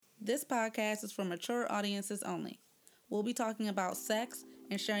This podcast is for mature audiences only. We'll be talking about sex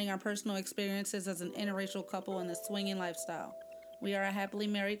and sharing our personal experiences as an interracial couple in the swinging lifestyle. We are a happily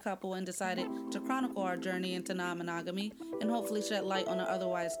married couple and decided to chronicle our journey into non-monogamy and hopefully shed light on an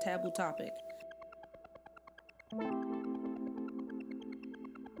otherwise taboo topic.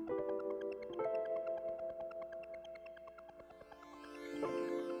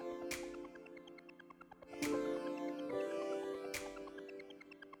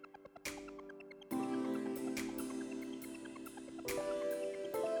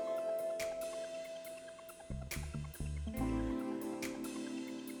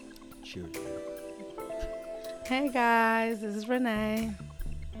 Cheers. Hey guys, this is Renee.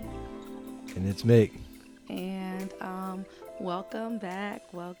 And it's Mick. And welcome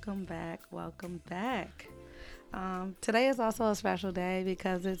back. Today is also a special day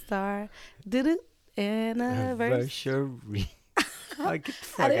because it's our anniversary. Oh, get the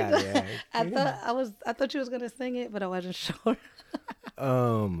fuck out of here. I thought you was gonna sing it, but I wasn't sure.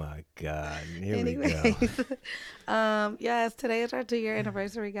 Oh my God. Here we go. Yes, today is our 2-year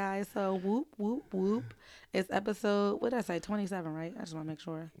anniversary, guys. So whoop, whoop, whoop. It's episode, what did I say, 27, right? I just want to make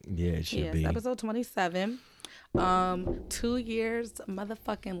sure. Yeah, it should be. It's episode 27. 2 years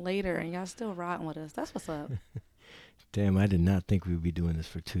motherfucking later, and y'all still riding with us. That's what's up. Damn, I did not think we would be doing this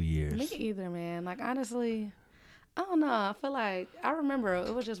for 2 years. Me either, man. Like, honestly, I don't know. I feel like, I remember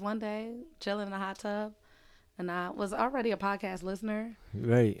it was just one day chilling in the hot tub, and I was already a podcast listener.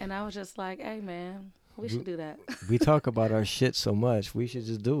 Right. And I was just like, hey, man, we should do that. We talk about our shit so much. We should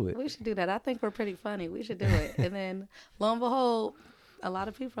just do it. We should do that. I think we're pretty funny. We should do it. And then, lo and behold, a lot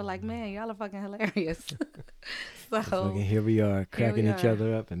of people are like, man, y'all are fucking hilarious. So Fucking here we are, cracking each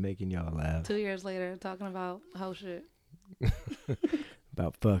other up and making y'all laugh. 2 years later, talking about whole shit.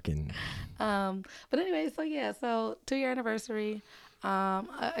 About fucking. But anyway, so 2-year anniversary.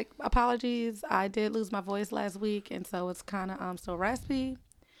 Apologies, I did lose my voice last week, and so it's kind of still raspy.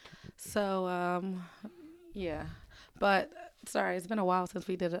 So yeah, but sorry, it's been a while since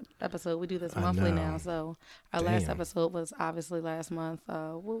we did an episode. We do this monthly now, so our last episode was obviously last month.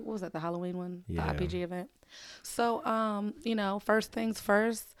 What was that, the Halloween one? Yeah. The IPG event. So first things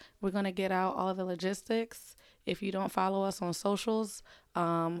first, we're gonna get out all of the logistics. If you don't follow us on socials,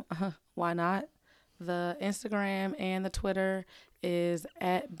 why not? The Instagram and the Twitter is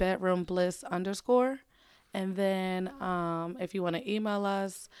at bedroombliss_. And then if you want to email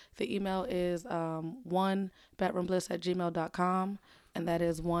us, the email is 1bedroombliss@gmail.com. And that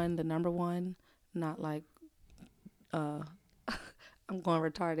is 1, the number 1, not like, I'm going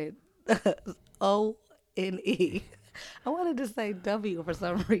retarded, ONE. I wanted to say W for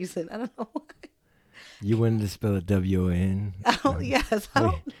some reason. I don't know why. You wanted to spell it WON? Yes.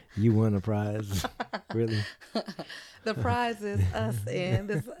 You won a prize? Really? The prize is us in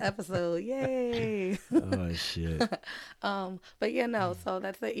this episode. Yay. Oh, shit. But yeah, no. So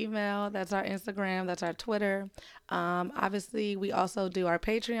that's the email. That's our Instagram. That's our Twitter. Obviously, we also do our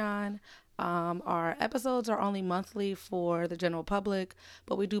Patreon. Our episodes are only monthly for the general public,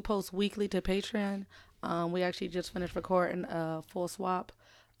 but we do post weekly to Patreon. We actually just finished recording a full swap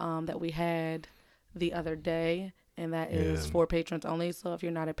that we had the other day, and that is for patrons only. So if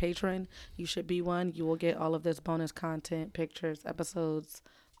you're not a patron, you should be one. You will get all of this bonus content, pictures, episodes.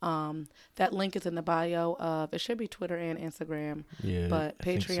 That link is in the bio of, it should be Twitter and Instagram, but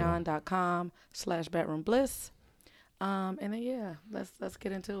patreon.com/bedroombliss. And then let's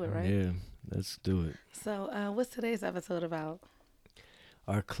get into it, right? Yeah, let's do it. So what's today's episode about?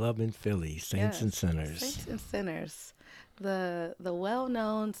 Our club in Philly, Saints and Sinners. Saints and Sinners. The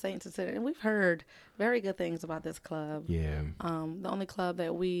well-known Saints and Sinners. And we've heard very good things about this club. Yeah. The only club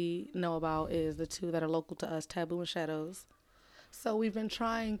that we know about is the two that are local to us, Taboo and Shadows. So we've been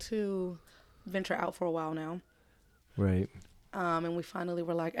trying to venture out for a while now. Right. And we finally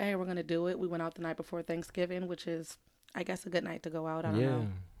were like, hey, we're going to do it. We went out the night before Thanksgiving, which is, I guess, a good night to go out. I don't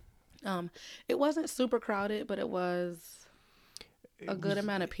know. It wasn't super crowded, but it was a good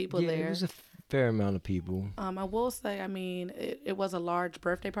amount of people there. It was a fair amount of people. I will say, I mean, it was a large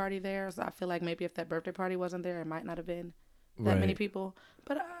birthday party there, so I feel like maybe if that birthday party wasn't there, it might not have been that many people.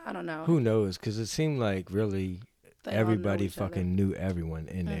 But I don't know. Who knows? Because it seemed like really everybody fucking knew everyone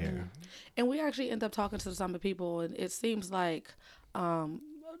in there. And we actually end up talking to some people, and it seems like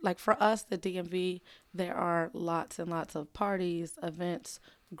for us, the DMV, there are lots and lots of parties, events,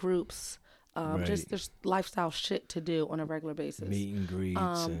 groups. Just there's lifestyle shit to do on a regular basis. Meet and greets.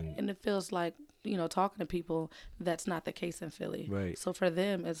 And it feels like, talking to people, that's not the case in Philly. Right. So for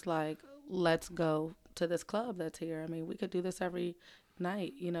them, it's like, let's go to this club that's here. I mean, we could do this every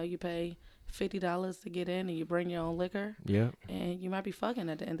night. You pay $50 to get in, and you bring your own liquor. Yeah. And you might be fucking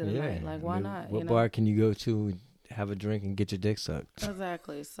at the end of the night. Like, why not? What bar can you go to, have a drink, and get your dick sucked?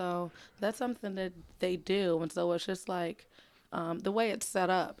 Exactly. So that's something that they do, and so it's just like. The way it's set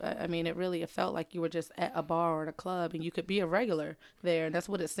up, I mean, it felt like you were just at a bar or at a club, and you could be a regular there, and that's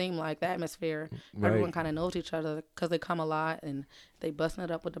what it seemed like. The atmosphere, right. Everyone kind of knows each other because they come a lot, and they busting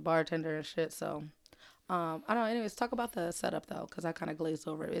it up with the bartender and shit. So, I don't know. Anyways, talk about the setup though, because I kind of glazed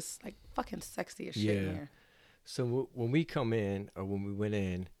over it. It's like fucking sexy as shit in here. So when we come in, or when we went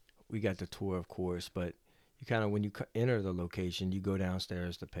in, we got the tour, of course, but you kind of, when you enter the location, you go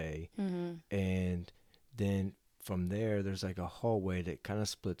downstairs to pay, and then from there, there's like a hallway that kind of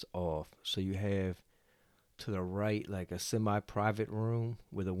splits off. So you have to the right like a semi-private room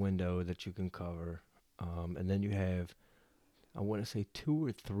with a window that you can cover. And then you have, I want to say 2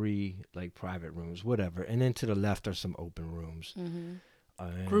 or 3 like private rooms, whatever. And then to the left are some open rooms.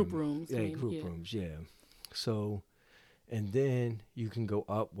 Group rooms. Yeah, group rooms, yeah. So, and then you can go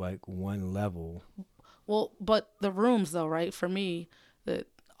up like one level. Well, but the rooms though, right? For me,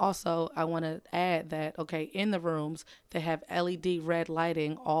 also, I want to add that, okay, in the rooms, they have LED red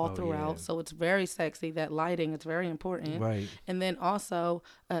lighting all throughout. Yeah. So it's very sexy. That lighting is very important. Right. And then also,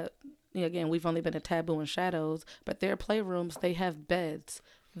 again, we've only been to Taboo and Shadows, but their playrooms, they have beds.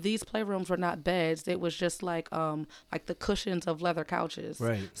 These playrooms were not beds. It was just like the cushions of leather couches.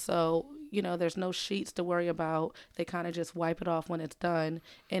 Right. So, there's no sheets to worry about. They kind of just wipe it off when it's done.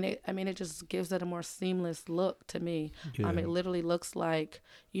 And it just gives it a more seamless look to me. Yeah. It literally looks like,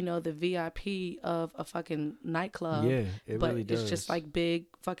 the VIP of a fucking nightclub. Yeah, it really does. It's just like big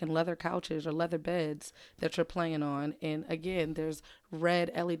fucking leather couches or leather beds that you're playing on. And again, there's red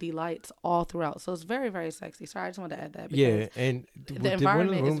LED lights all throughout. So it's very, very sexy. Sorry, I just wanted to add that. Yeah, and the environment did one of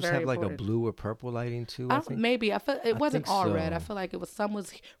the rooms have important. like a blue or purple lighting too? Maybe. I feel it wasn't all so. red. I feel like some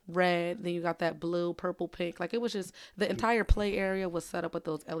was red. Then you got that blue, purple, pink. Like it was just the entire play area was set up with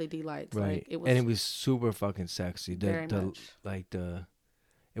those LED lights. Right. Like, it was super fucking sexy. Very much.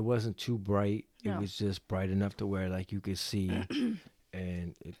 It wasn't too bright. No. It was just bright enough to where like you could see,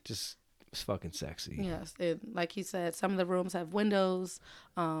 and it just was fucking sexy. Yes, like he said, some of the rooms have windows.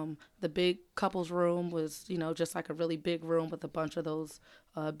 The big couples room was, just like a really big room with a bunch of those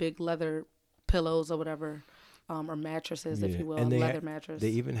big leather pillows or whatever, or mattresses, if you will, and leather mattress.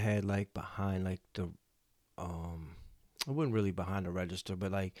 They even had like behind like the, it wasn't really behind the register,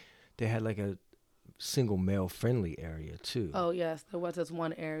 but like they had like a single male friendly area too. Oh yes, there was this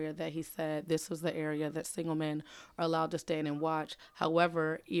one area that he said this was the area that single men are allowed to stand and watch.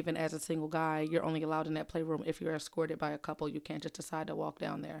 However, even as a single guy, you're only allowed in that playroom if you're escorted by a couple. You can't just decide to walk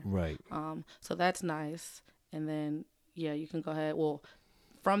down there. Right. So that's nice. And then you can go ahead. Well,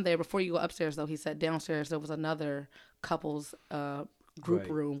 from there, before you go upstairs though, he said downstairs there was another couple's group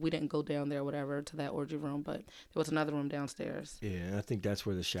room. We didn't go down there, whatever, to that orgy room, but there was another room downstairs. Yeah, and I think that's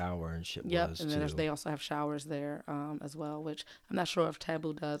where the shower and shit was. Yep, and then they also have showers there as well, which I'm not sure if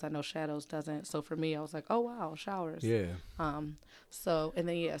Taboo does. I know Shadows doesn't. So for me, I was like, oh wow, showers. Yeah. So then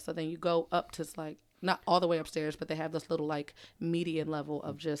you go up to like not all the way upstairs, but they have this little like median level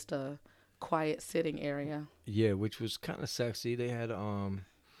of just a quiet sitting area. Yeah, which was kind of sexy. They had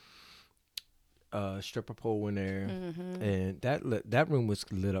stripper pole in there, and that room was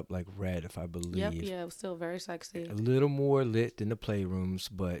lit up like red, if I believe. Yep, yeah, it was still very sexy. A little more lit than the playrooms,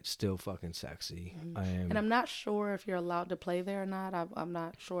 but still fucking sexy. And I'm not sure if you're allowed to play there or not. I'm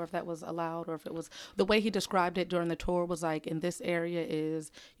not sure if that was allowed or if it was. The way he described it during the tour was like, in this area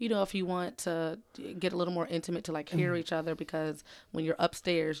is, if you want to get a little more intimate to like hear each other, because when you're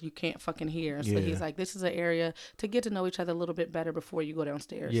upstairs, you can't fucking hear. So he's like, this is an area to get to know each other a little bit better before you go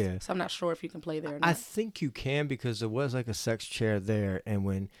downstairs. Yeah. So I'm not sure if you can play there or not. I think you can, because there was like a sex chair there, and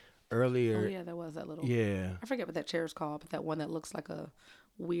when earlier... Oh, yeah, there was that little... Yeah. I forget what that chair is called, but that one that looks like a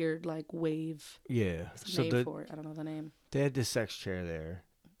weird, like, wave. Yeah. There's a name for it. I don't know the name. They had this sex chair there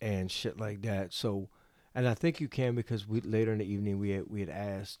and shit like that. So, and I think you can, because later in the evening we had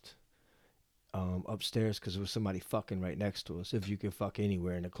asked upstairs, because there was somebody fucking right next to us, if you could fuck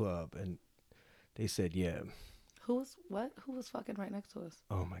anywhere in the club, and they said yeah. Who was fucking right next to us?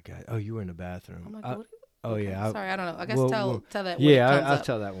 Oh my god! Oh, you were in the bathroom. Oh my god! Okay. Yeah. Sorry, I don't know. I guess tell that. Yeah, I'll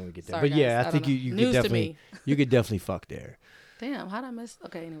tell that when we get there. Sorry, but yeah, guys, I think you could definitely you could definitely fuck there. Damn, how'd I miss?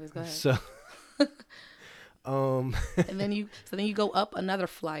 Okay, anyways, go ahead. So, and then you go up another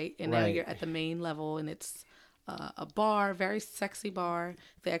flight, and now you're at the main level, and it's a bar, very sexy bar.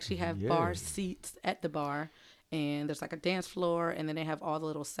 They actually have bar seats at the bar. and there's like a dance floor, and then they have all the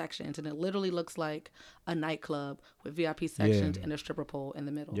little sections, and it literally looks like a nightclub with VIP sections and a stripper pole in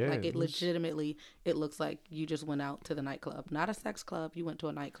the middle. Yeah, Like it legitimately, it looks like you just went out to the nightclub, not a sex club. You went to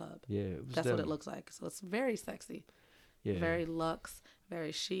a nightclub. Yeah, it was That's what it looks like. So it's very sexy, very luxe,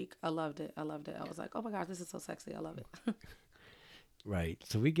 very chic. I loved it. I was like, oh my gosh, this is so sexy. I love it. Right.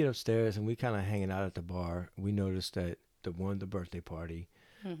 So we get upstairs and we kind of hanging out at the bar. We noticed that the birthday party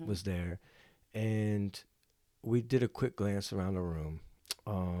was there, and we did a quick glance around the room.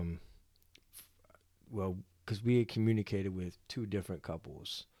 Well, because we had communicated with two different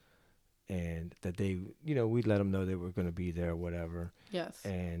couples, and that they, we'd let them know they were going to be there or whatever. Yes.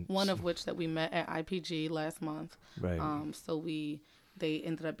 And one of which that we met at IPG last month. Right. So they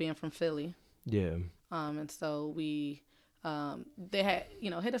ended up being from Philly. Yeah. And so they had,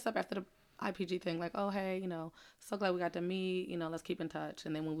 hit us up after the IPG thing, like, oh, hey, so glad we got to meet, let's keep in touch.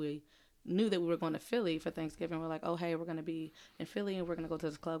 And then when we knew that we were going to Philly for Thanksgiving, we're like, oh, hey, we're going to be in Philly and we're going to go to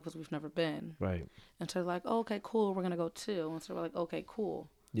this club because we've never been. Right. And so they're like, oh, okay, cool, we're going to go too. And so we're like, okay, cool.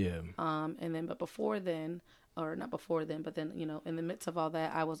 Yeah. And then, but before then, or not before then, but then, in the midst of all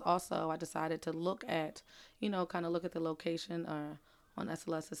that, I decided to look at, kind of look at the location on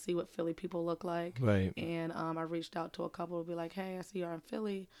SLS to see what Philly people look like. Right. And I reached out to a couple to be like, hey, I see you're in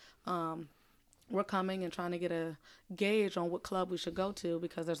Philly. We're coming and trying to get a gauge on what club we should go to,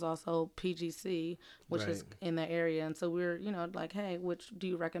 because there's also PGC, which is in that area. And so we're, like, hey, which do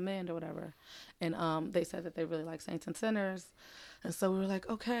you recommend or whatever? And they said that they really like Saints and Sinners. And so we were like,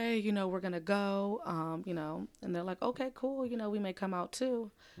 okay, we're going to go, and they're like, okay, cool. We may come out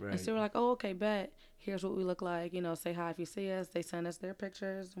too. Right. And so we're like, oh, okay, bet. Here's what we look like, say hi if you see us. They sent us their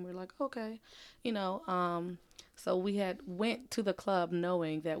pictures and we're like, okay, so we had went to the club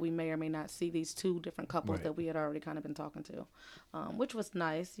knowing that we may or may not see these two different couples that we had already kind of been talking to, which was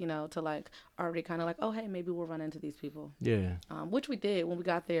nice, to like already kind of like, oh, hey, maybe we'll run into these people. Yeah. Which we did when we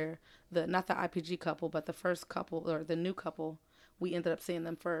got there, not the IPG couple, but the first couple or the new couple. We ended up seeing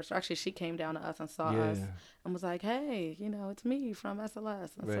them first. Or actually, she came down to us and saw us and was like, hey, it's me from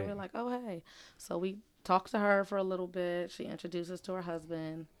SLS. And so we're like, oh, hey. So we talked to her for a little bit. She introduced us to her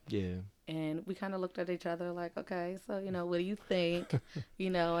husband. Yeah. And we kind of looked at each other like, okay, so, what do you think?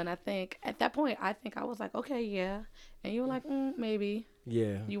 And I think at that point, I was like, okay, yeah. And you were like, maybe.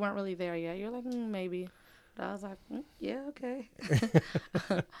 Yeah. You weren't really there yet. You're like, maybe. But I was like, yeah, okay.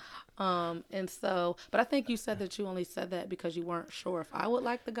 And so, but I think you said that you only said that because you weren't sure if I would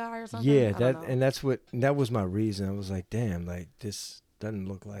like the guy or something. Yeah, that was my reason. I was like, damn, like this doesn't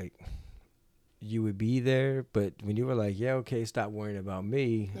look like you would be there. But when you were like, yeah, okay, stop worrying about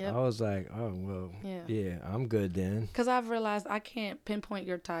me, I was like, oh, well, yeah, I'm good then. Because I've realized I can't pinpoint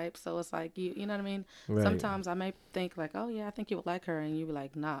your type. So it's like, you know what I mean? Right. Sometimes I may think like, oh, yeah, I think you would like her. And you be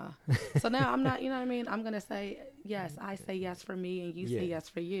like, nah. So now I'm not, you know what I mean? I'm going to say, yes, I say yes for me and you say yes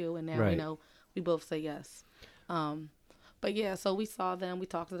for you. And now, we both say yes. But yeah, so we saw them. We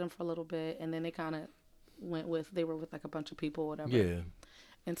talked to them for a little bit. And then they kind of they were with like a bunch of people or whatever. Yeah.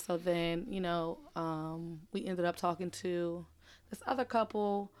 And so then, we ended up talking to this other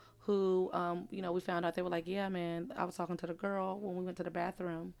couple who, we found out they were like, yeah, man, I was talking to the girl when we went to the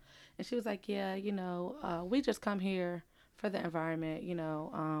bathroom. And she was like, yeah, we just come here for the environment.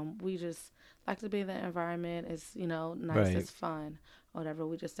 We just like to be in the environment. It's, nice, it's fun, whatever.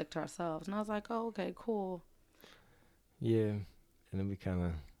 We just stick to ourselves. And I was like, oh, okay, cool. Yeah. And then we kind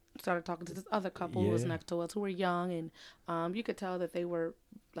of started talking to this other couple who was next to us, who were young, and you could tell that they were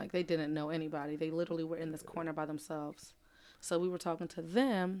like, they didn't know anybody. They literally were in this corner by themselves. So we were talking to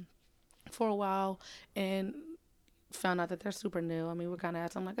them for a while and found out that they're super new. I mean, we kind of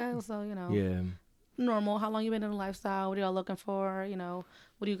asked them like, oh, so, normal. How long you been in the lifestyle? What are y'all looking for?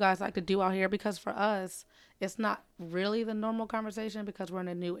 What do you guys like to do out here? Because for us, it's not really the normal conversation because we're in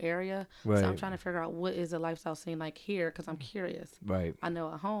a new area. Right. So I'm trying to figure out what is the lifestyle scene like here because I'm curious. Right. I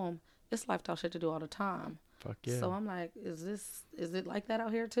know at home, it's lifestyle shit to do all the time. Fuck yeah. So I'm like, is it like that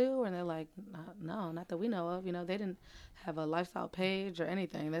out here too? And they're like, no, not that we know of. They didn't have a lifestyle page or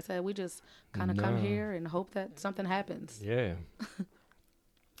anything. They said we just kind of come here and hope that something happens. Yeah.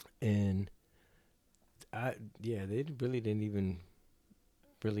 And they really didn't even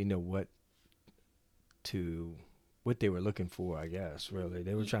really know what they were looking for, I guess, really.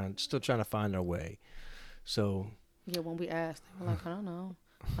 They were still trying to find their way. So yeah, when we asked, they were like, I don't know.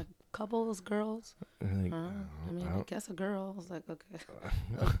 Like couples, girls. Like, I guess a girl. I was like, okay.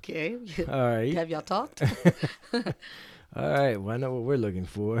 Okay. All right. Have y'all talked? All right. Well, I know what we're looking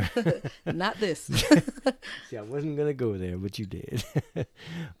for. Not this. See, I wasn't gonna go there, but you did.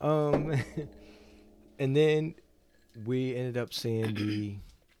 And then we ended up seeing the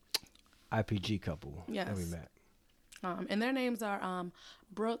IPG couple that we met. And their names are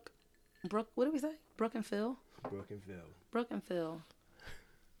Brooke. What did we say? Brooke and Phil. Brooke and Phil. Brooke and Phil.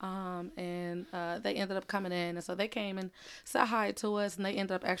 And they ended up coming in, and so they came and said hi to us, and they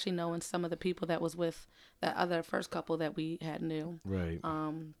ended up actually knowing some of the people that was with that other first couple that we had knew. Right.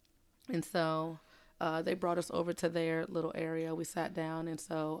 And so they brought us over to their little area. We sat down, and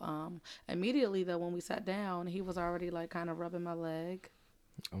so immediately though, when we sat down, he was already like kind of rubbing my leg.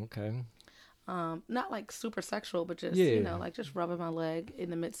 Okay. Not like super sexual, but just like just rubbing my leg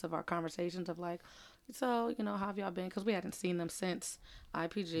in the midst of our conversations of like, so how have y'all been? Because we hadn't seen them since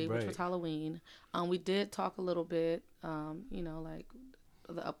IPG, which was Halloween. We did talk a little bit, like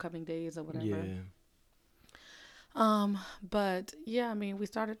the upcoming days or whatever. Yeah. But yeah, I mean, we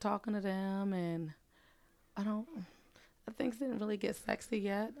started talking to them, and things didn't really get sexy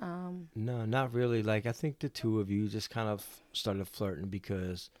yet. No, not really. Like, I think the two of you just kind of started flirting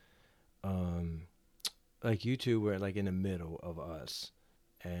because, like, you two were like in the middle of us,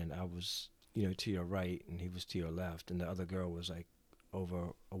 and I was, to your right, and he was to your left, and the other girl was like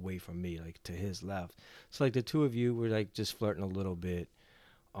away from me, like to his left. So like the two of you were like just flirting a little bit.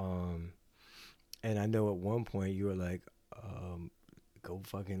 And I know at one point you were like, go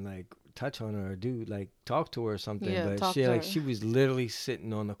fucking like touch on her or do like talk to her or something. Yeah, but she was literally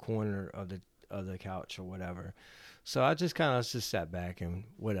sitting on the corner of the couch or whatever. So I just kind of just sat back and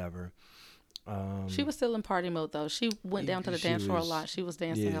whatever. She was still in party mode though. She went down to the dance floor a lot. She was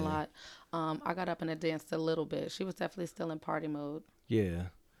dancing a lot. I got up and I danced a little bit. She was definitely still in party mode. Yeah.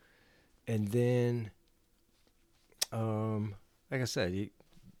 And then, like I said,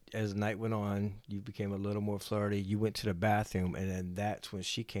 as the night went on, you became a little more flirty. You went to the bathroom, and then that's when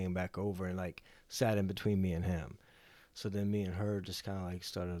she came back over and like sat in between me and him. So then me and her just kind of like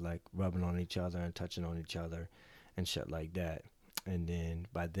started like rubbing on each other and touching on each other and shit like that. And then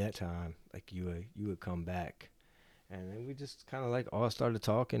by that time, like you would come back, and then we just kind of like all started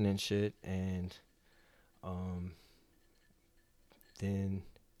talking and shit. And then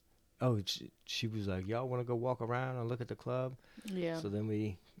she was like, y'all want to go walk around and look at the club? Yeah. So then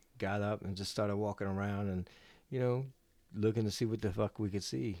we got up and just started walking around and looking to see what the fuck we could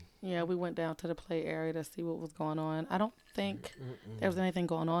see. Yeah, we went down to the play area to see what was going on. I don't think there was anything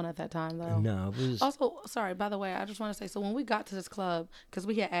going on at that time, though. No, it was... Also, sorry, by the way, I just want to say, so when we got to this club, because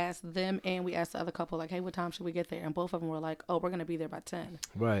we had asked them and we asked the other couple, like, hey, what time should we get there? And both of them were like, oh, we're going to be there by 10.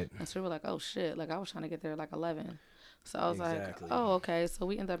 Right. And so we were like, oh, shit. Like, I was trying to get there like 11. So I was like, oh, okay. So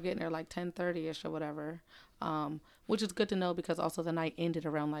we ended up getting there like 10:30ish or whatever, which is good to know because also the night ended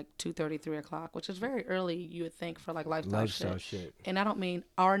around like 2:30, 3 o'clock, which is very early, you would think, for like lifestyle shit. And I don't mean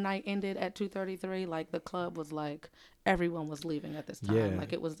our night ended at 2:33. Like the club was like everyone was leaving at this time. Yeah.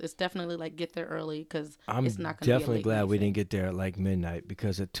 Like it's definitely like get there early because it's not going to be definitely glad we didn't get there at like midnight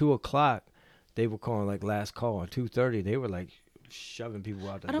because at 2 o'clock they were calling like last call. At 2:30 they were like shoving people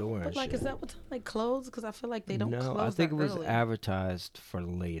out the door and like, shit. Is that what time they close? Because I feel like they don't close No, I think it was early. advertised for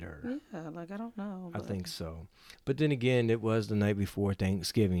later. Yeah, like I don't know. I think so. But then again, it was the night before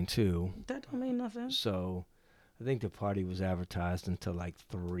Thanksgiving too. That don't mean nothing. So I think the party was advertised until like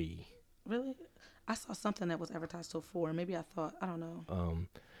 3. Really? I saw something that was advertised till 4. Maybe I don't know.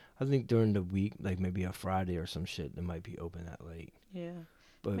 I think during the week, like maybe a Friday or some shit, it might be open that late. Yeah.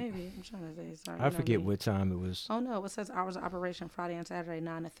 But maybe. I'm trying to say. Sorry. I forget what time it was. Oh, no. It says hours of operation Friday and Saturday,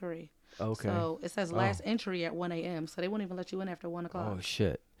 9 to 3. Okay. So it says last entry at 1 a.m. So they won't even let you in after 1 o'clock. Oh,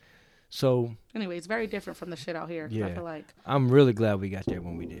 shit. So. Anyway, it's very different from the shit out here. Yeah. I feel like. I'm really glad we got there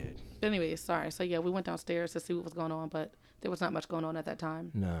when we did. Anyway, sorry. So, yeah, we went downstairs to see what was going on, but there was not much going on at that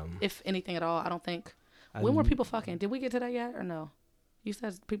time. No. If anything at all, I don't think. When were people fucking? Did we get to that yet or no? You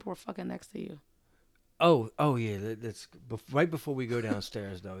said people were fucking next to you. Oh yeah. That's right before we go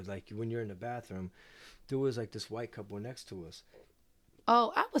downstairs though. Like when you're in the bathroom, there was like this white couple next to us.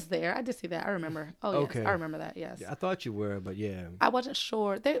 Oh, I was there. I did see that. I remember. Oh, yes. Okay. I remember that. Yes. Yeah, I thought you were, but yeah. I wasn't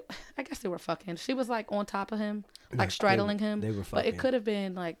sure. I guess they were fucking. She was like on top of him, like straddling him. They were fucking. But it could have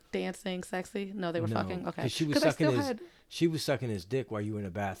been like dancing, sexy. No, they were fucking. Okay. She was sucking his dick while you were in the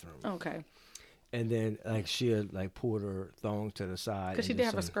bathroom. Okay. And then, like, she had, like, pulled her thong to the side. Because she did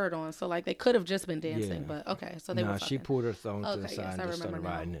have a skirt on, so, like, they could have just been dancing, but, okay, so they were fucking. She pulled her thong to the side and just started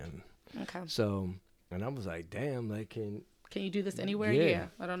riding him. Okay. So, and I was like, damn, like, can you do this anywhere? Yeah.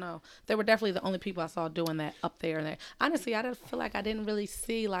 I don't know. They were definitely the only people I saw doing that up there and there. Honestly, I feel like I didn't really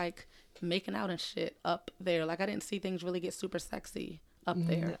see, like, making out and shit up there. Like, I didn't see things really get super sexy up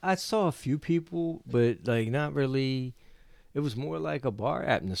there. I saw a few people, but, like, not really. It was more like a bar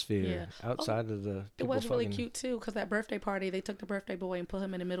atmosphere Yeah. Oh, outside of the it people was really fucking. cute too, cause that birthday party, they took the birthday boy and put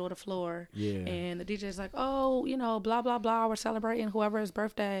him in the middle of the floor, Yeah, and the DJ's like, "Oh, blah blah blah, we're celebrating whoever's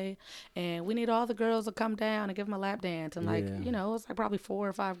birthday, and we need all the girls to come down and give him a lap dance." And like, yeah, it was like probably 4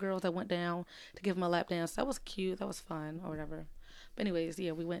 or 5 girls that went down to give him a lap dance. That was cute. That was fun, or whatever. But anyways,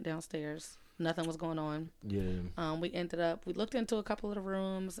 yeah, we went downstairs. Nothing was going on. yeah. We looked into a couple of the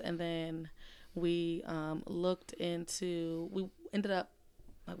rooms, and then we we ended up,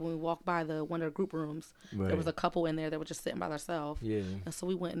 like, when we walked by one of the group rooms, there was Right. a couple in there that were just sitting by themselves. Yeah. And so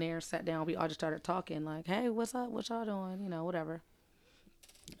we went in there, sat down. We all just started talking, like, "Hey, what's up? What y'all doing? Whatever."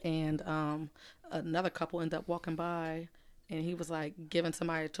 And another couple ended up walking by, and he was like giving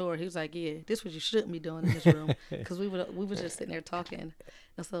somebody a tour. He was like, "Yeah, this what you shouldn't be doing in this room," because we were just sitting there talking.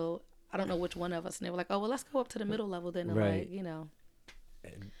 And so I don't know which one of us, and they were like, "Oh, well, let's go up to the middle level then," and Right. like.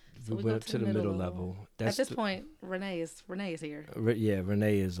 And So we we went go up to to the the middle middle level. level. At this point, Renee is here. Yeah,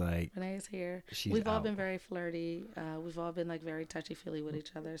 Renee is like Renee is here. she's We've all out. been very flirty. We've all been like very touchy feely with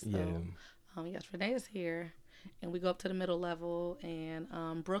each other. So, Yeah. yes, Renee is here, and we go up to the middle level,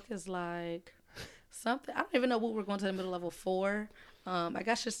 and Brooke is like something. I don't even know what we're going to the middle level for. I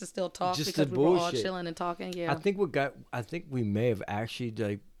guess just to still talk Just because the we were all bullshit. chilling and talking. Yeah. I think we may have actually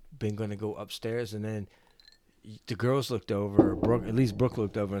like been gonna go upstairs, and then the girls looked over. At least Brooke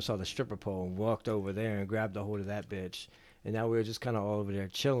looked over and saw the stripper pole and walked over there and grabbed a hold of that bitch. And now we were just kind of all over there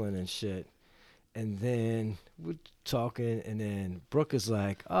chilling and shit. And then we're talking, and then Brooke is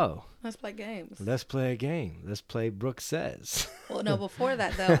like, "Oh, Let's play games. let's play a game. Let's play Brooke Says." Well, no, before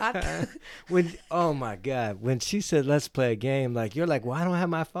that though, Oh my God, when she said let's play a game, like you're like, well, I don't have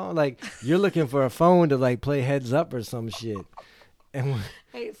my phone. Like you're looking for a phone to like play Heads Up or some shit. And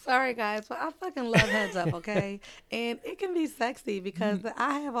Hey, sorry guys, but I fucking love Heads Up, okay? And it can be sexy because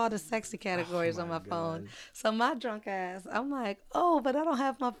I have all the sexy categories on my phone. God. So my drunk ass, I'm like, "Oh, but I don't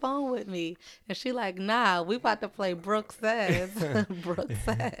have my phone with me." And she like, "Nah, we about to play Brooke Says." Brooke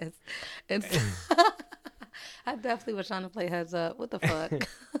Says. And so I definitely was trying to play Heads Up. What the fuck?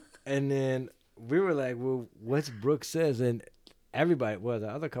 And then we were like, well, what's Brooke Says? And everybody, well, the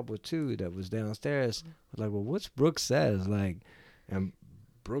other couple too that was downstairs was like, well, what's Brooke Says? Like, and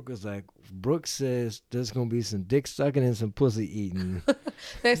Brooke was like, Brooke says there's going to be some dick sucking and some pussy eating.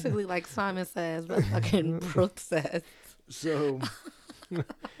 Basically like Simon Says, but fucking Brooke Says. So,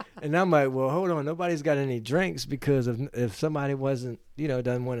 and I'm like, well, hold on. Nobody's got any drinks because if somebody doesn't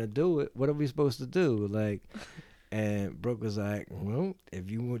want to do it, what are we supposed to do? Like, and Brooke was like, well, if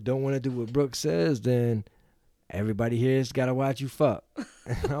you don't want to do what Brooke says, then everybody here's got to watch you fuck.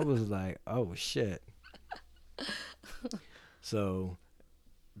 And I was like, oh, shit. So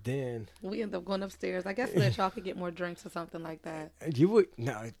then We end up going upstairs. I guess so that y'all could get more drinks or something like that.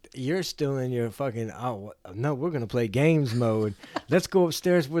 you're still in your fucking, oh, no, we're going to play games mode. Let's go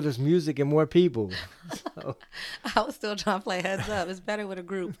upstairs where there's music and more people. So, I was still trying to play Heads Up. It's better with a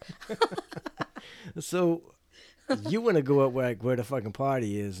group. so you want to go up where the fucking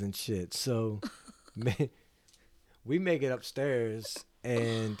party is and shit. So man, we make it upstairs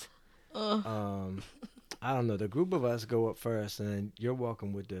and I don't know. The group of us go up first, and you're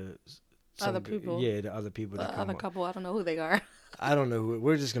walking with Other people. Yeah, the other people The that come other up. couple, I don't know who they are. I don't know.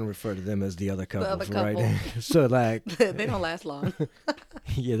 We're just gonna refer to them as the other couple other for right couple. now. So like, They don't last long.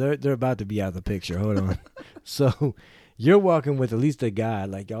 yeah, they're about to be out of the picture. Hold on. So you're walking with at least a guy.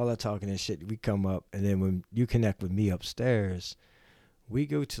 Like y'all are talking and shit. We come up, and then when you connect with me upstairs, we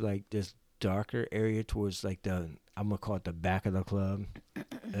go to like this darker area towards like I'm gonna call it the back of the club.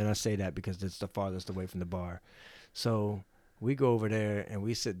 And I say that because it's the farthest away from the bar. So we go over there and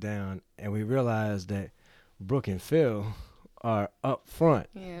we sit down and we realize that Brooke and Phil are up front.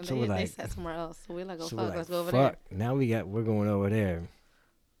 Yeah, So they, we're they like- sat somewhere else. So we're like, oh, So fuck, we're let's like, go over fuck. Now we're going over there.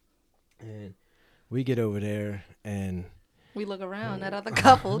 And we get over there and there. We look around. That other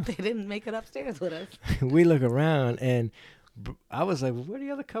couple, they didn't make it upstairs with us. we look around and I was like, well, where'd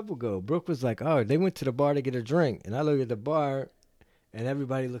the other couple go? Brooke was like, oh, they went to the bar to get a drink. And I look at the bar and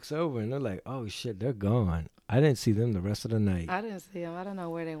everybody looks over and they're like, oh shit, they're gone. I didn't see them the rest of the night. I didn't see them. I don't know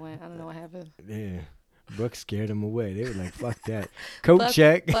where they went. I don't know what happened. Yeah. Brooke scared them away. They were like, fuck that. Coat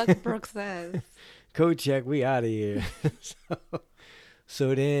check. Fuck Brooke Says. Coat check. We out of here.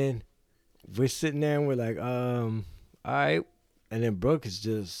 so then we're sitting there and we're like, all right. And then Brooke is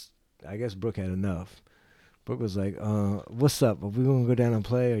just, I guess Brooke had enough. Brooke was like, what's up? Are we going to go down and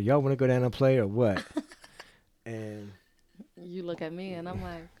play? Or y'all want to go down and play or what? And You look at me and I'm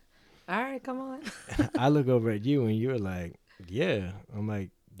like, all right, come on. I look over at you and you're like, yeah. I'm like,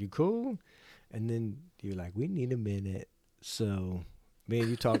 you cool? And then you're like, we need a minute. So me and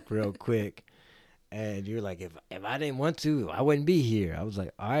you talk real quick. And you're like, if I didn't want to, I wouldn't be here. I was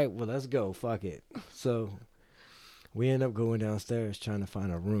like, all right, well, let's go. Fuck it. So we end up going downstairs trying to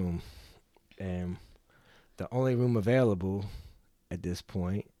find a room. And the only room available at this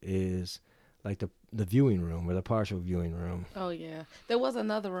point is like the viewing room or the partial viewing room. Oh, yeah. There was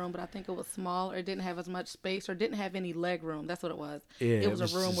another room, but I think it was small or didn't have as much space or didn't have any leg room. That's what it was. Yeah, it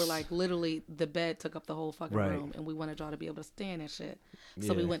was a room where, like, literally the bed took up the whole fucking Right. room, and we wanted y'all to be able to stand and shit.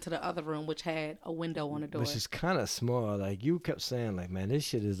 So we went to the other room, which had a window on the door. Which is kind of small. Like, you kept saying, like, man, this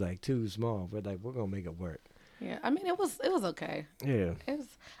shit is, like, too small. But, like, we're going to make it work. Yeah, I mean, it was okay. Yeah. I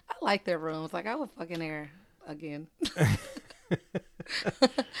like their rooms. Like, I would fucking there again.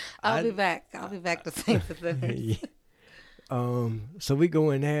 I'll be back. I'll be back to St. Pacific. So we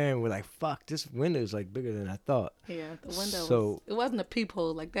go in there and we're like, fuck, this window's like bigger than I thought. Yeah, the window So- it wasn't a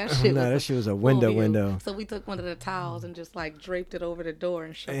peephole. Like, that shit No, was that shit was a window. So we took one of the towels and just, like, draped it over the door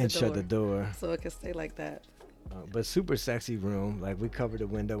and shut the door. So it could stay like that. But super sexy room. Like, we covered the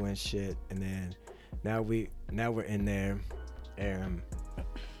window and shit. And then now we're in there and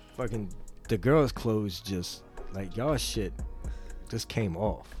fucking the girls' clothes just, like, y'all shit just came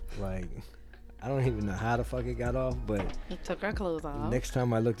off. Like, I don't even know how the fuck it got off, but We took our clothes off. next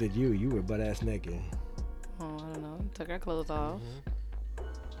time I looked at you were butt ass naked. Oh, I don't know. Took our clothes off.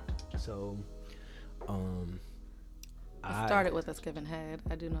 So, I started with us giving head.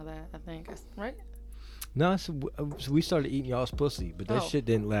 I do know that. I think. Right? No, so we started eating y'all's pussy, but that Oh. shit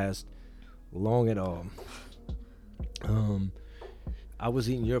didn't last long at all. I was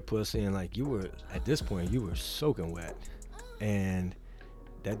eating your pussy, and like, you were at this point, you were soaking wet, and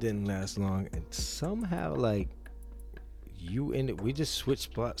that didn't last long. And somehow, like, we just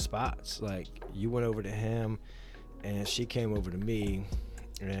switched spots. Like, you went over to him, and she came over to me,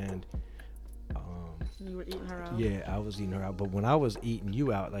 and You were eating her out. yeah, I was eating her out. But when I was eating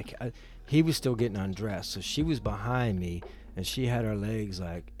you out, like, he was still getting undressed. So she was behind me, and she had her legs,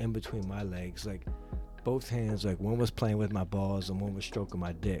 like, in between my legs. Like, both hands, like, one was playing with my balls and one was stroking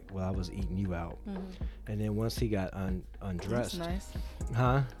my dick while I was eating you out. And then once he got undressed. That's nice.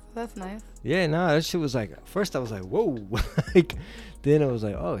 Huh? That's nice. Yeah, no, that shit was like, first I was like, whoa. Like, then I was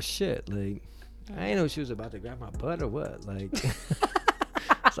like, oh, shit. Like, I didn't know she was about to grab my butt or what. Like,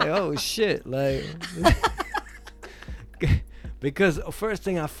 it's like, oh, shit. Like, because the first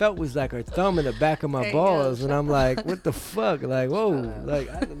thing I felt was like her thumb in the back of my Hey, balls. yo, And I'm like, what the fuck? Like, whoa. Like,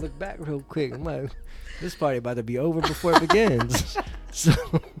 I had to look back real quick. I'm like, this party about to be over before it begins.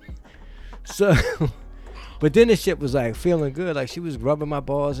 So, but then the shit was like feeling good. Like, she was rubbing my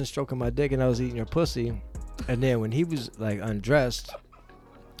balls and stroking my dick, and I was eating her pussy. And then when he was like undressed,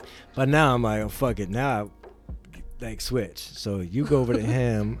 but now I'm like, oh, fuck it. Now, like, switch. So you go over to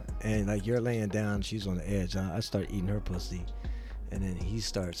him, and like, you're laying down, she's on the edge. I start eating her pussy, and then he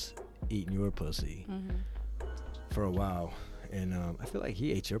starts eating your pussy for a while. And I feel like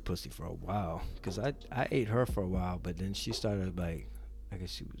he ate your pussy for a while, because I ate her for a while, but then she started, like, I guess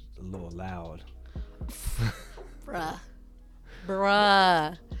she was a little loud.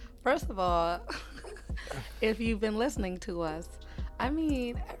 Bruh. First of all, if you've been listening to us, I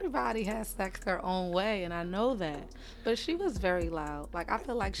mean, everybody has sex their own way, and I know that. But she was very loud. Like, I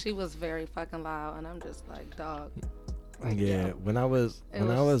feel like she was very fucking loud, and I'm just like, dog. Like, Yeah, yo. when I was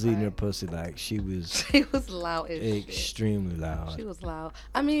was eating her like- pussy, like, she was She was loud as shit. extremely loud. She was loud.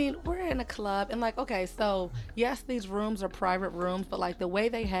 I mean, we're in a club, and like, okay, so yes, these rooms are private rooms, but like the way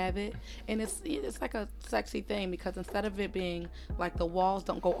they have it, and it's like a sexy thing, because instead of it being like the walls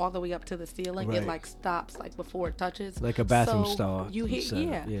don't go all the way up to the ceiling, Right. it like stops like before it touches. Like a bathroom So stall You hear,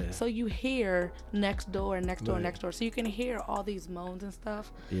 setup, yeah. So you hear next door, next door, Right. next door. So you can hear all these moans and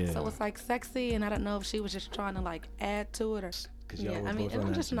stuff. Yeah. So it's like sexy, and I don't know if she was just trying to like add to it or. 'Cause y'all Yeah, were I mean, both and on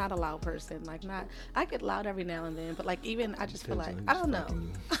I'm that just shit. not a loud person. Like, I get loud every now and then, but like, even I just feel like, Depends I on don't who's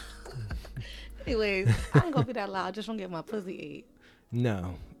know. fucking Anyways, I ain't gonna be that loud. I just want to get my pussy ate. you.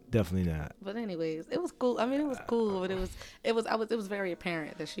 No, definitely not. But anyways, it was cool. I mean, it was cool, but it was very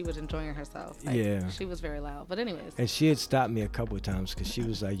apparent that she was enjoying herself. Like, Yeah. she was very loud. But anyways, And she had stopped me a couple of times, because she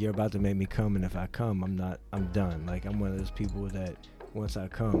was like, you're about to make me come, and if I come, I'm done. Like, I'm one of those people that once I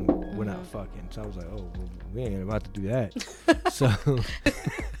come, we're not fucking. So I was like, oh, well, we ain't about to do that. So,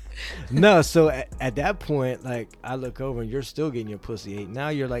 no, so at that point, like, I look over and you're still getting your pussy ate. Now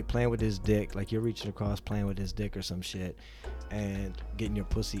you're like playing with his dick, like you're reaching across playing with his dick or some shit, and getting your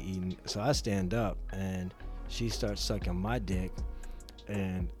pussy eaten. So I stand up and she starts sucking my dick,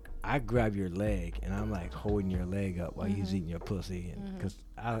 and I grab your leg, and I'm like holding your leg up while he's eating your pussy, and because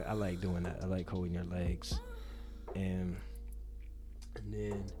I like doing that. I like holding your legs, and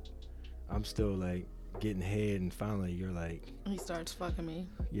then I'm still like getting head, and finally you're like, He starts fucking me.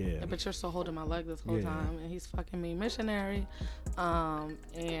 yeah, But you're still holding my leg this whole time, and he's fucking me missionary. I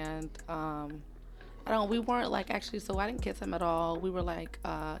don't. We weren't like actually. So I didn't kiss him at all. We were like,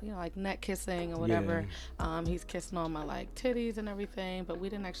 like neck kissing or whatever. He's kissing on my like titties and everything, but we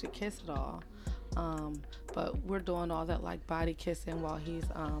didn't actually kiss at all. But we're doing all that like body kissing while he's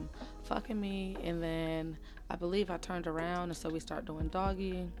fucking me, and then I believe I turned around, and so we start doing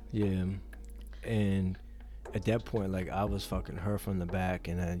doggy. Yeah, and at that point, like I was fucking her from the back,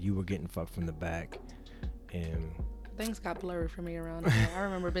 and then you were getting fucked from the back, and things got blurry for me around there. I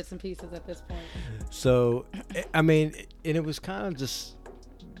remember bits and pieces at this point. So, I mean, and it was kind of just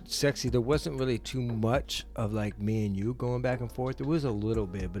sexy. There wasn't really too much of like me and you going back and forth. There was a little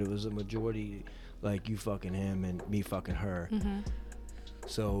bit, but it was a majority like you fucking him and me fucking her. Mm-hmm.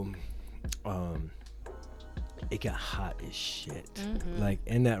 So, it got hot as shit. Mm-hmm. Like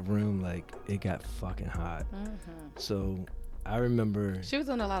in that room, like it got fucking hot. Mm-hmm. So I remember she was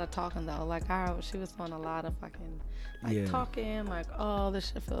doing a lot of talking though. Like she was doing a lot of fucking like talking, like, oh,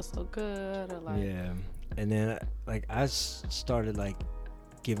 this shit feels so good, or like and then like I started like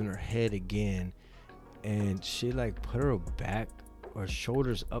giving her head again, and she like put her back or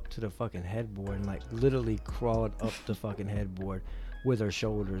shoulders up to the fucking headboard and like literally crawled up the fucking headboard with her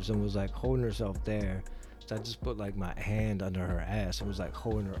shoulders and was like holding herself there. So I just put like my hand under her ass and was like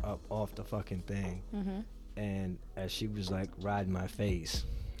holding her up off the fucking thing. Mm-hmm. And as she was like riding my face,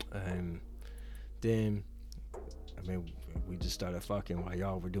 then I mean we just started fucking while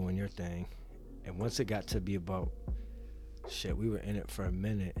y'all were doing your thing. And once it got to be about shit, we were in it for a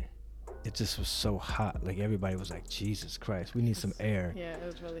minute. It just was so hot. Like everybody was like, Jesus Christ, we need some air. Yeah, it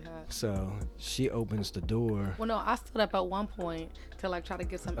was really hot. So she opens the door. Well, no, I stood up at one point to like try to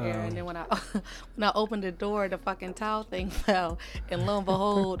get some air, and then when I opened the door, the fucking towel thing fell, and lo and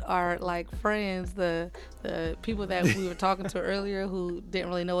behold, our like friends, the people that we were talking to earlier who didn't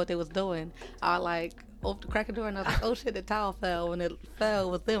really know what they was doing, I like cracked the door, and I was like, oh shit, the towel fell. When it fell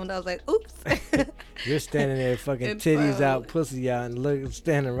with them, and I was like, oops. You're standing there fucking titties out, pussy out, and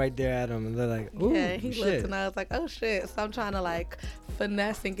standing right there at them, and they're like, ooh, yeah, he shit. looked, and I was like, oh shit. So I'm trying to like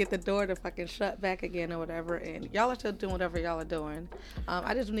finesse and get the door to fucking shut back again or whatever, and y'all are still doing whatever y'all are doing.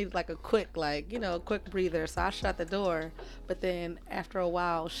 I just needed like a quick quick breather, so I shut the door. But then after a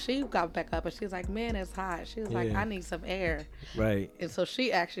while, she got back up, and she was like, man, it's hot. She was like, I need some air. Right. And so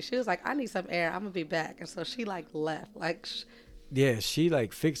she was like, I need some air, I'm gonna be back. And so she like left, like she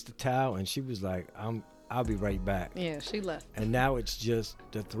like fixed the towel, and she was like, I'll be right back. Yeah, she left. And now it's just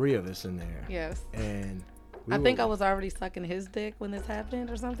the three of us in there. Yes. And I think I was already sucking his dick when this happened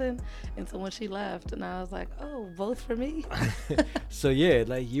or something. And so when she left, and I was like, oh, both for me? So yeah,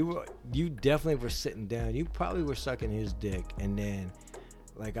 like you definitely were sitting down. You probably were sucking his dick, and then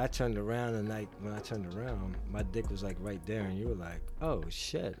like I turned around, and like when I turned around, my dick was like right there, and you were like, oh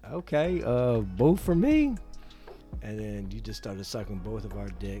shit, okay, both for me. And then you just started sucking both of our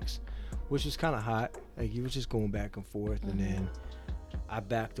dicks, which was kind of hot. Like you was just going back and forth. And then I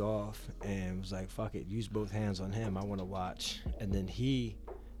backed off and was like, fuck it, use both hands on him, I want to watch. And then he,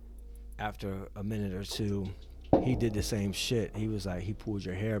 after a minute or two, he did the same shit. He was like, he pulled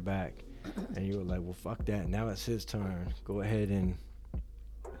your hair back, and you were like, well, fuck that, now it's his turn, go ahead and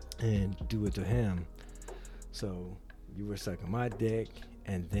do it to him. So you were sucking my dick,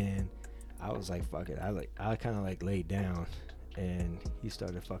 and then I was like, fuck it, I kind of like laid down, and he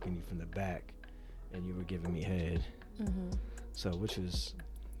started fucking you from the back, and you were giving me head. So which was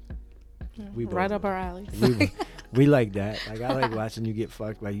we both, right up our alley. we like that. Like I like watching you get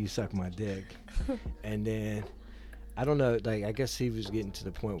fucked while you suck my dick. And then I don't know, like I guess he was getting to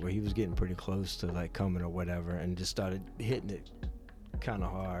the point where he was getting pretty close to like coming or whatever, and just started hitting it kind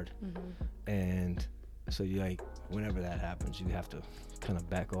of hard. And so you like, whenever that happens, you have to kind of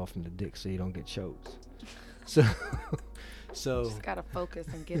back off from the dick so you don't get choked. So just gotta focus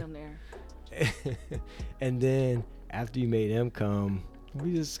and get him there. And then after you made him come,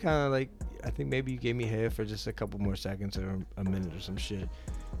 we just kind of like, I think maybe you gave me head for just a couple more seconds or a minute or some shit.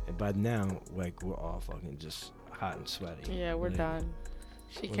 And by now, like, we're all fucking just hot and sweaty. Yeah, we're done.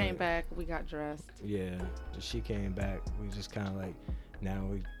 She came back, we got dressed. Yeah, she came back. We just kind of like, now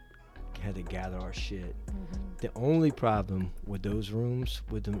we had to gather our shit. The only problem with those rooms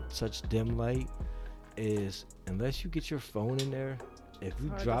with such dim light is, unless you get your phone in there, if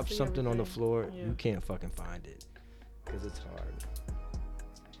you drop something on the floor, you can't fucking find it, because it's hard.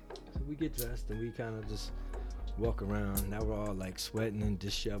 So we get dressed and we kind of just walk around. Now we're all like sweating and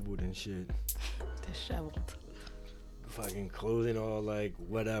disheveled and shit. Disheveled. Fucking clothing all like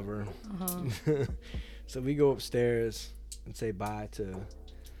whatever. So we go upstairs and say bye to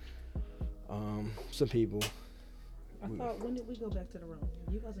Some people. I thought, when did we go back to the room?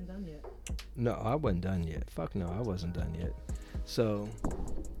 You wasn't done yet. No, I wasn't done yet. Fuck no, I wasn't done yet. So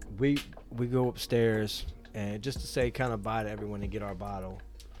we go upstairs and just to say kind of bye to everyone and get our bottle.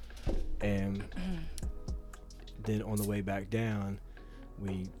 And then on the way back down,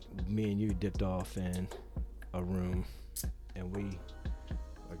 me and you dipped off in a room and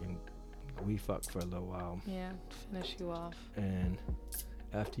we fucked for a little while. Yeah, finish you off. And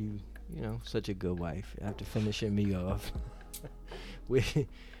after such a good wife, after finishing me off,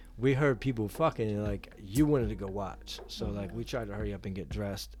 we heard people fucking and like you wanted to go watch. So like we tried to hurry up and get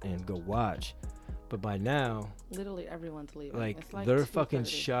dressed and go watch. But by now, literally everyone's leaving. Like, it's like they're fucking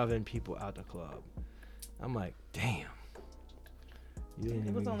shoving people out the club. I'm like, damn.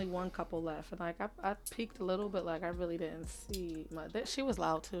 It was only one couple left, and like I peeked a little, but like I really didn't see much. She was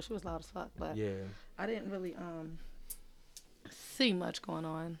loud too. She was loud as fuck, but yeah, I didn't really see much going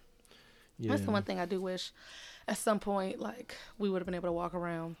on. Yeah. That's the one thing I do wish at some point like we would have been able to walk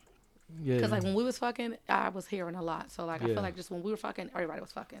around. Yeah. Because like when we was fucking, I was hearing a lot. So like I feel like just when we were fucking, everybody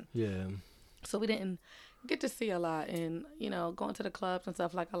was fucking. Yeah. So we didn't get to see a lot, and going to the clubs and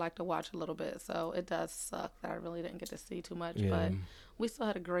stuff, like I like to watch a little bit. So it does suck that I really didn't get to see too much, but we still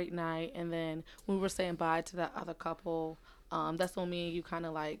had a great night. And then when we were saying bye to that other couple, that's when me and you kind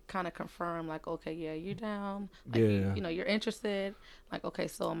of confirmed, like, okay, yeah, you're down, like, you're interested, like, okay,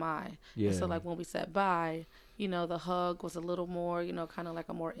 so am I. And so like when we said bye, the hug was a little more, kind of like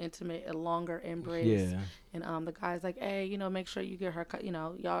a more intimate, a longer embrace. And the guy's like, hey, make sure you get her,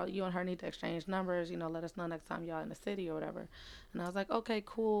 y'all, you and her need to exchange numbers, let us know next time y'all in the city or whatever. And I was like, okay,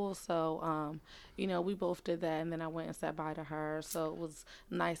 cool. So, we both did that. And then I went and said bye to her. So it was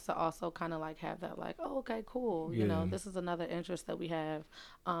nice to also kind of like have that, like, oh, okay, cool. This is another interest that we have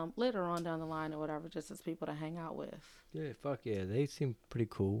later on down the line or whatever, just as people to hang out with. Yeah, fuck yeah. They seem pretty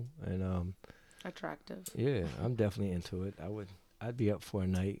cool and attractive. Yeah, I'm definitely into it. I'd be up for a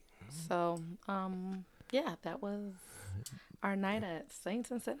night. So, yeah, that was our night at Saints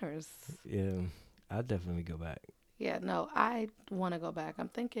and Sinners. Yeah, I'd definitely go back. Yeah, no, I want to go back. I'm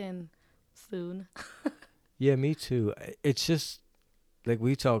thinking soon. Yeah, me too. It's just like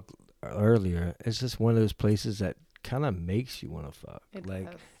we talked earlier. It's just one of those places that kind of makes you want to fuck.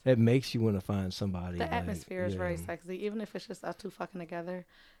 It makes you want to find somebody. The atmosphere is very sexy, even if it's just us two fucking together.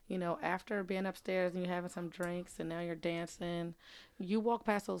 After being upstairs and you're having some drinks and now you're dancing, you walk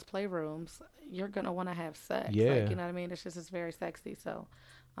past those playrooms, you're gonna want to have sex. Yeah, like, you know what I mean. It's very sexy. So,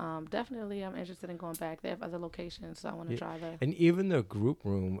 definitely, I'm interested in going back. They have other locations, so I want to try that. And even the group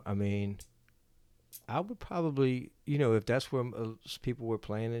room, I mean, I would probably, if that's where people were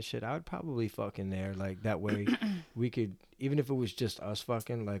playing and shit, I would probably fuck in there. Like that way, we could, even if it was just us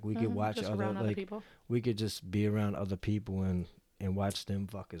fucking, like we could watch other people. We could just be around other people and watch them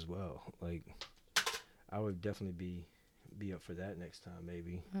fuck as well. Like, I would definitely be up for that next time,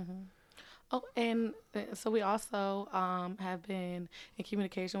 maybe. Mm-hmm. Oh, and so we also have been in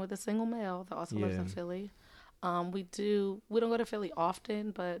communication with a single male that also lives in Philly. We don't go to Philly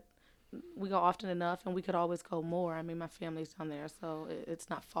often, but we go often enough, and we could always go more. I mean, my family's down there, so it's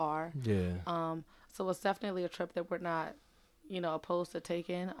not far. Yeah. So it's definitely a trip that we're not, opposed to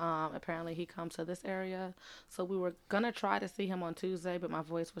taking. Apparently he comes to this area, so we were gonna try to see him on Tuesday, but my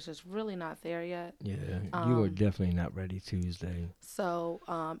voice was just really not there yet. Yeah, you were definitely not ready Tuesday. So,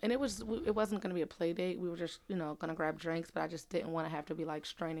 and it wasn't gonna be a play date. We were just, gonna grab drinks, but I just didn't want to have to be like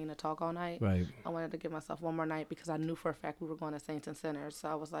straining to talk all night. Right. I wanted to give myself one more night because I knew for a fact we were going to Saints and Sinners. So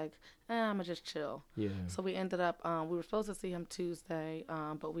I was like, I'm gonna just chill. Yeah. So we ended up, we were supposed to see him Tuesday,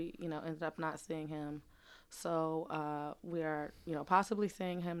 but we, ended up not seeing him. So we are, possibly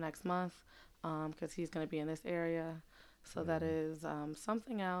seeing him next month because he's going to be in this area. So that is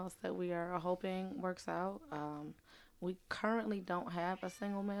something else that we are hoping works out. We currently don't have a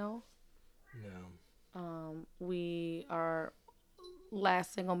single male. No. We are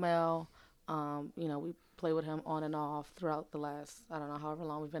last single male. We play with him on and off throughout the last, I don't know, however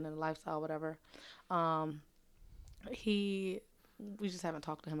long we've been in the lifestyle, whatever. We just haven't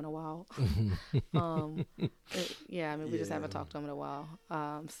talked to him in a while. We just haven't talked to him in a while.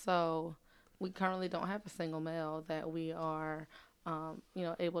 So we currently don't have a single male that we are,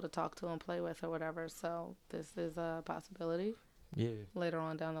 able to talk to and play with or whatever. So this is a possibility. Yeah. Later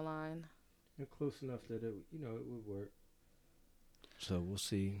on down the line. You're close enough that it would work. So we'll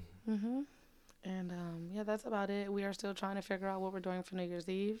see. Mm-hmm. And that's about it. We are still trying to figure out what we're doing for New Year's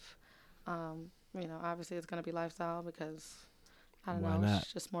Eve. Obviously it's going to be lifestyle because I don't know.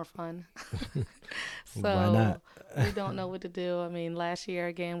 It's just more fun. So why not? We don't know what to do. I mean, last year,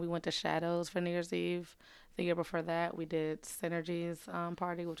 again, we went to Shadows for New Year's Eve. I The year before that, we did Synergy's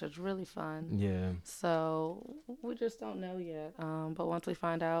party, which was really fun. Yeah. So we just don't know yet. But once we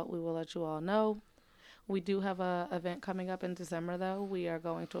find out, we will let you all know. We do have a event coming up in December, though. We are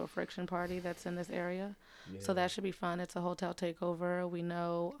going to a friction party that's in this area. So that should be fun. It's a hotel takeover. We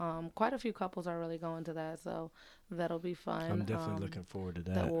know quite a few couples are really going to that, so that'll be fun. I'm definitely looking forward to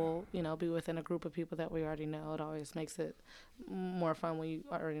that. That will, be within a group of people that we already know. It always makes it more fun when you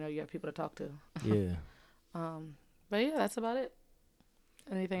already know you have people to talk to. Yeah. But yeah, that's about it.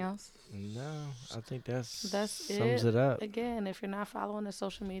 Anything else? No, I think that sums it up. Again, if you're not following the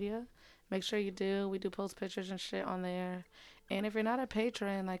social media, make sure you do. We do post pictures and shit on there. And if you're not a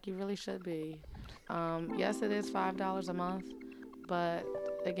patron, like you really should be. Yes, it is $5 a month. But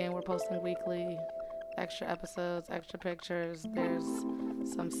again, we're posting weekly, extra episodes, extra pictures. There's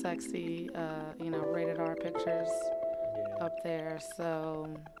some sexy, rated R pictures up there.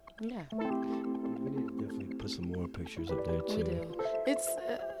 So, yeah. We need to definitely put some more pictures up there, too. We do. It's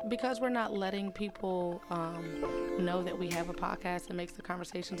because we're not letting people know that we have a podcast. It makes the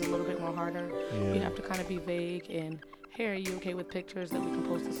conversations a little bit more harder. Yeah. You have to kind of be vague and, hey, are you okay with pictures that we can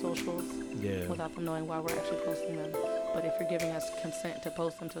post to socials without them knowing why we're actually posting them? But if you're giving us consent to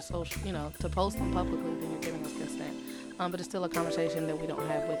post them to social, to post them publicly, then you're giving us consent. But it's still a conversation that we don't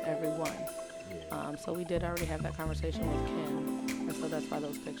have with everyone. Yeah. So we did already have that conversation with Kim, and so that's why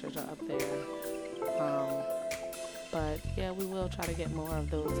those pictures are up there. But yeah, we will try to get more of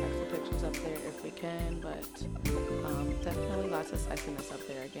those types of pictures up there if we can. But definitely lots of sexiness up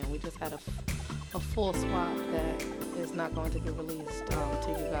there. Again, we just had a full swap that is not going to be released to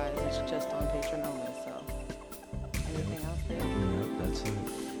you guys. It's just on Patreon only. So anything else there? Yep, that's it.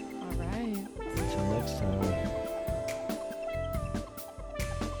 All right. Until next time.